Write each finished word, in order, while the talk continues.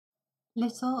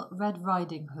Little Red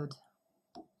Riding Hood.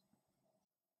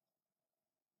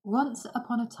 Once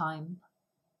upon a time,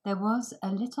 there was a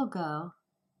little girl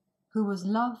who was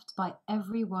loved by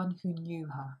everyone who knew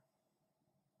her.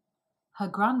 Her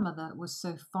grandmother was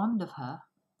so fond of her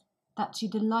that she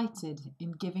delighted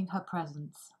in giving her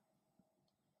presents.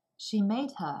 She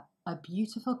made her a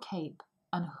beautiful cape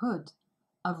and hood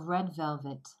of red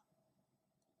velvet.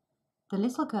 The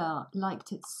little girl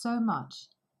liked it so much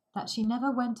that she never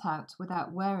went out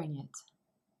without wearing it.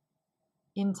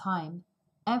 In time,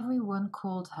 everyone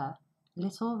called her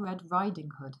Little Red Riding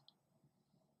Hood.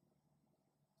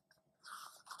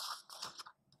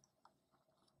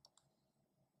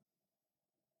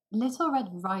 Little Red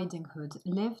Riding Hood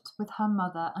lived with her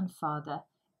mother and father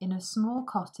in a small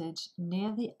cottage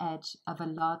near the edge of a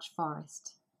large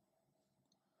forest.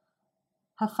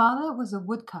 Her father was a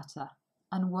woodcutter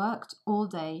and worked all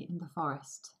day in the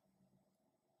forest.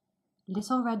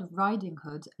 Little Red Riding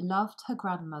Hood loved her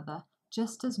grandmother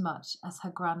just as much as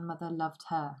her grandmother loved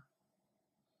her.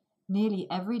 Nearly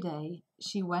every day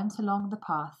she went along the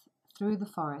path through the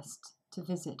forest to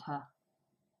visit her.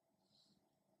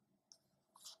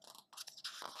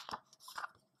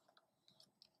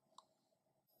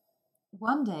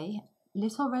 One day,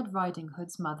 Little Red Riding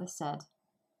Hood's mother said,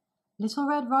 "Little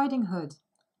Red Riding Hood,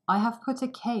 I have put a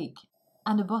cake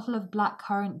and a bottle of black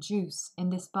currant juice in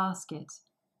this basket.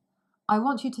 I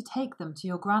want you to take them to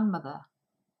your grandmother.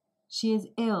 She is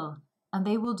ill, and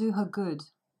they will do her good.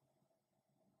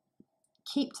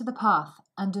 Keep to the path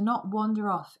and do not wander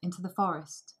off into the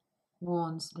forest,"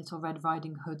 warned Little Red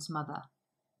Riding Hood's mother.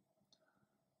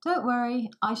 "Don't worry,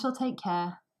 I shall take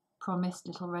care," promised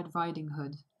Little Red Riding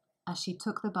Hood as she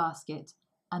took the basket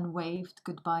and waved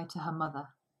goodbye to her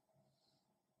mother.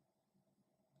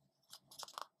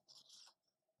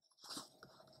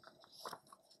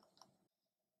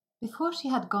 Before she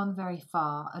had gone very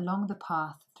far along the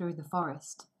path through the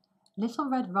forest, Little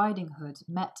Red Riding Hood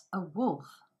met a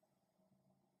wolf.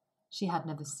 She had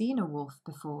never seen a wolf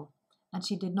before, and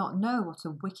she did not know what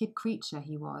a wicked creature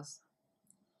he was.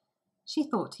 She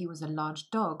thought he was a large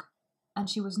dog, and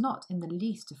she was not in the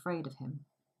least afraid of him.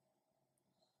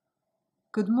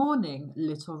 "Good morning,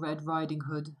 Little Red Riding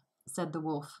Hood," said the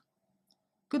wolf.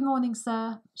 "Good morning,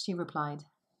 sir," she replied.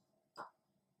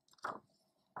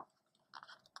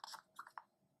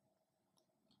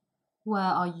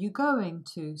 "Where are you going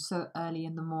to so early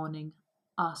in the morning?"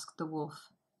 asked the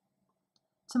wolf.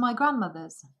 "To my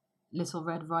grandmother's," Little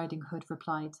Red Riding Hood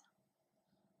replied.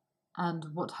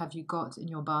 "And what have you got in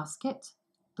your basket?"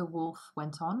 the wolf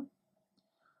went on.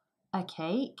 "A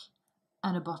cake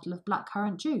and a bottle of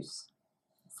blackcurrant juice,"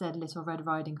 said Little Red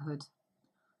Riding Hood.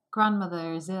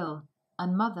 "Grandmother is ill,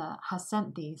 and mother has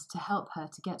sent these to help her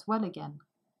to get well again."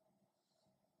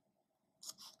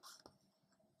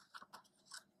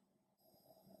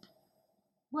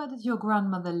 "Where does your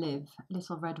grandmother live,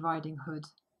 Little Red Riding Hood?"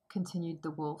 continued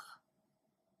the wolf.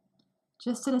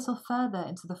 "Just a little further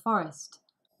into the forest,"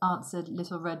 answered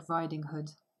Little Red Riding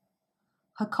Hood.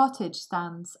 "Her cottage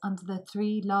stands under the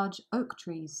 3 large oak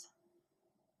trees."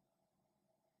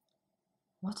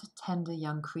 "What a tender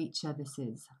young creature this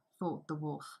is," thought the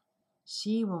wolf.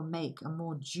 "She will make a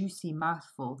more juicy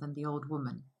mouthful than the old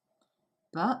woman.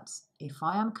 But if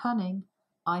I am cunning,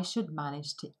 I should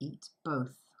manage to eat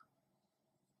both."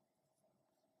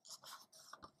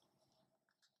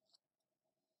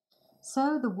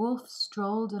 So the wolf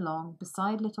strolled along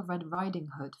beside Little Red Riding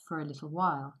Hood for a little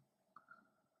while.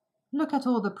 "Look at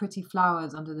all the pretty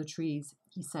flowers under the trees,"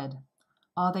 he said.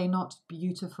 "Are they not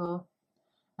beautiful?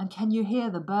 And can you hear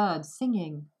the birds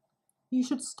singing? You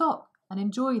should stop and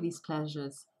enjoy these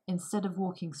pleasures instead of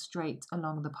walking straight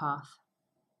along the path."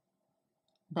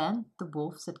 Then the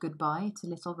wolf said goodbye to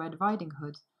Little Red Riding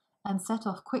Hood and set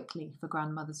off quickly for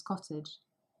grandmother's cottage.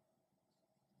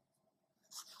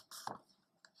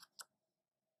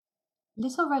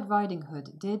 Little Red Riding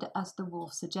Hood did as the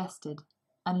wolf suggested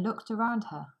and looked around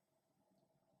her.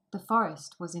 The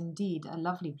forest was indeed a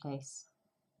lovely place.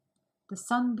 The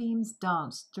sunbeams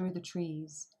danced through the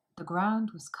trees, the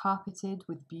ground was carpeted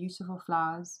with beautiful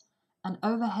flowers, and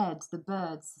overhead the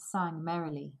birds sang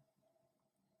merrily.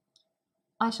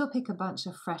 "I shall pick a bunch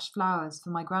of fresh flowers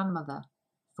for my grandmother,"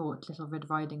 thought Little Red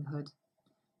Riding Hood.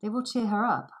 "They will cheer her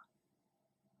up."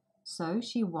 So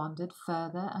she wandered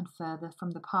further and further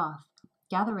from the path,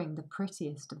 gathering the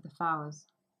prettiest of the flowers.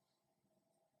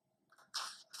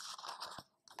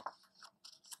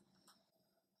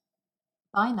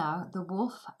 By now the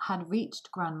wolf had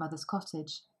reached grandmother's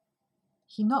cottage.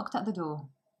 He knocked at the door.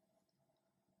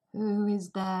 "Who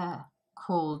is there?"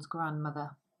 called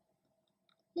grandmother.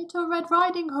 "Little Red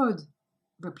Riding Hood,"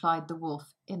 replied the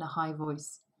wolf in a high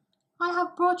voice. "I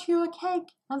have brought you a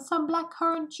cake and some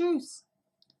blackcurrant juice."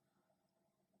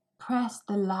 "Press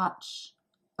the latch,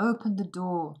 open the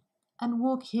door, and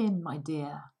walk in, my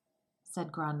dear,"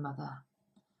 said Grandmother.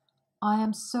 "I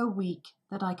am so weak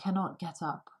that I cannot get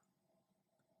up."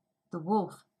 The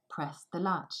wolf pressed the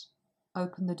latch,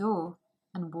 opened the door,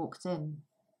 and walked in.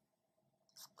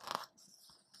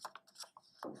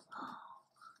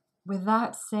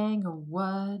 Without saying a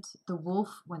word, the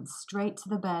wolf went straight to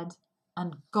the bed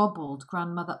and gobbled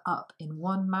Grandmother up in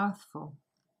one mouthful.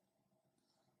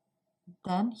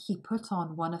 Then he put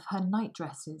on one of her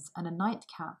nightdresses and a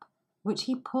nightcap, which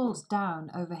he pulled down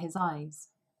over his eyes.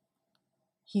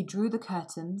 He drew the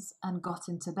curtains and got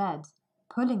into bed,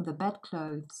 pulling the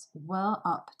bedclothes well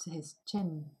up to his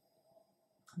chin.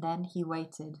 Then he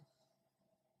waited.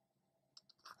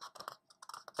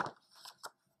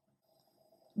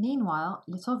 Meanwhile,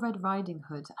 Little Red Riding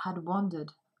Hood had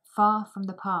wandered far from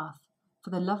the path, for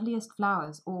the loveliest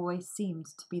flowers always seemed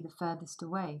to be the furthest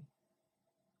away.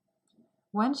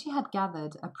 When she had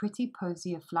gathered a pretty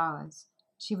posy of flowers,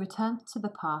 she returned to the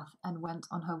path and went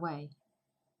on her way.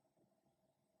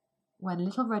 When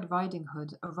Little Red Riding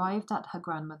Hood arrived at her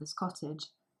grandmother's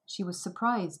cottage, she was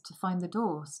surprised to find the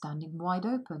door standing wide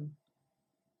open.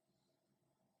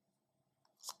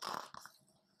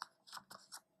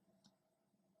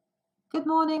 "Good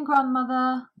morning,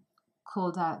 Grandmother,"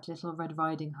 called out Little Red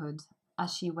Riding Hood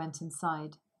as she went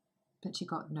inside, but she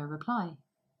got no reply.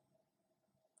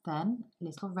 Then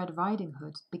Little Red Riding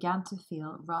Hood began to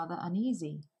feel rather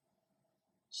uneasy.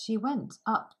 She went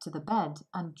up to the bed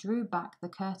and drew back the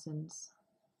curtains.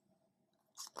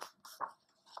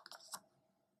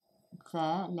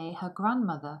 There lay her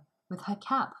grandmother with her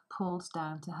cap pulled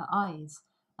down to her eyes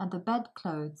and the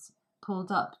bedclothes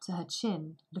pulled up to her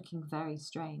chin, looking very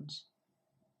strange.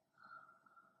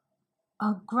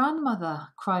 "Oh,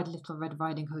 Grandmother," cried Little Red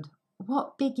Riding Hood,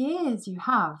 "what big ears you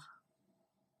have!"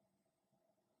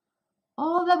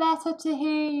 "All the better to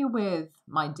hear you with,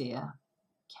 my dear,"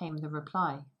 came the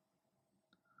reply.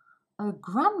 "Oh,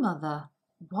 Grandmother,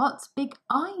 what big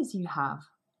eyes you have!"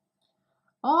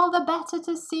 "All the better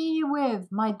to see you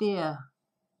with, my dear."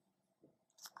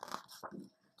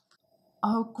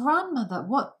 "Oh, Grandmother,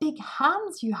 what big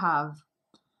hands you have!"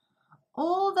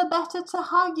 "All the better to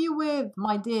hug you with,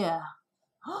 my dear."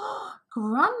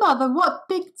 "Grandmother, what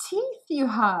big teeth you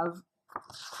have!"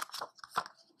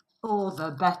 "All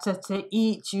the better to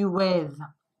eat you with."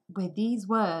 With these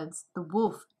words, the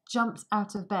wolf jumped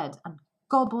out of bed and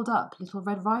gobbled up Little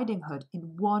Red Riding Hood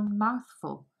in one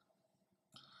mouthful.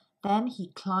 Then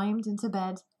he climbed into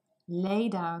bed, lay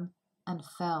down, and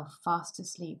fell fast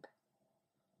asleep.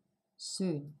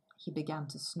 Soon he began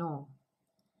to snore.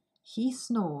 He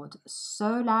snored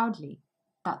so loudly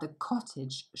that the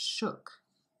cottage shook.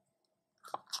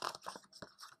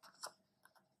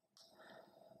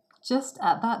 Just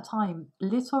at that time,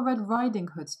 Little Red Riding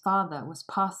Hood's father was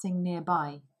passing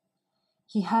nearby.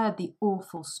 He heard the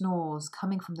awful snores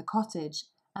coming from the cottage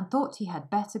and thought he had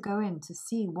better go in to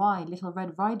see why Little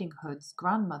Red Riding Hood's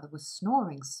grandmother was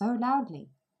snoring so loudly.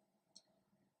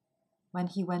 When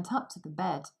he went up to the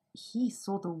bed, he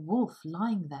saw the wolf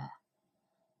lying there.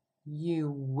 "You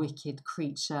wicked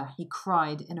creature," he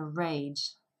cried in a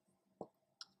rage.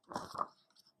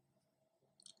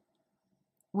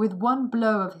 With one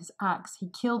blow of his axe, he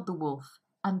killed the wolf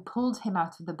and pulled him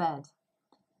out of the bed.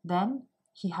 Then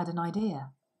he had an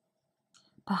idea.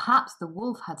 Perhaps the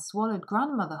wolf had swallowed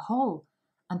Grandmother whole,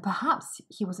 and perhaps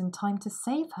he was in time to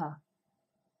save her.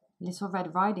 Little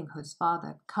Red Riding Hood's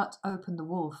father cut open the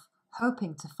wolf,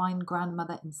 hoping to find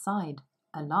Grandmother inside,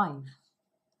 alive.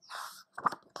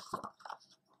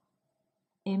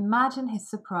 Imagine his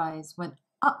surprise when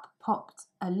up popped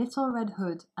a little red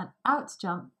hood and out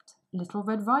jumped Little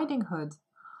Red Riding Hood.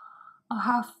 "Oh,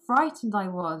 how frightened I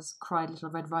was," cried Little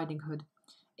Red Riding Hood.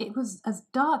 "It was as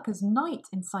dark as night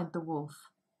inside the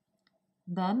wolf."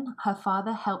 Then her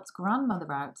father helped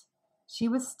Grandmother out. She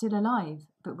was still alive,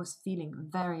 but was feeling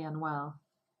very unwell.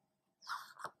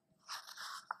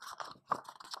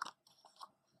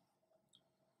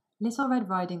 Little Red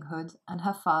Riding Hood and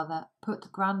her father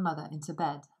put Grandmother into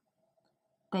bed.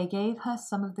 They gave her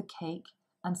some of the cake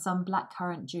and some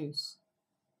blackcurrant juice.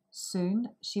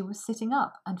 Soon she was sitting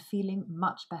up and feeling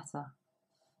much better.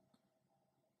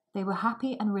 They were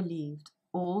happy and relieved,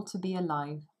 all to be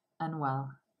alive and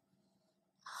well.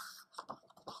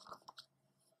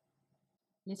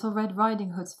 Little Red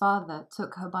Riding Hood's father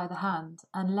took her by the hand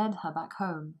and led her back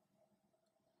home.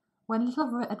 When Little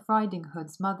Red Riding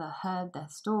Hood's mother heard their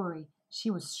story, she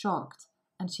was shocked,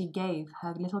 and she gave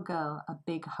her little girl a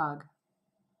big hug.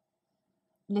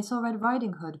 Little Red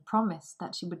Riding Hood promised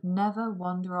that she would never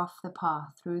wander off the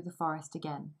path through the forest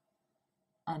again,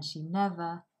 and she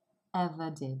never, ever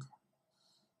did.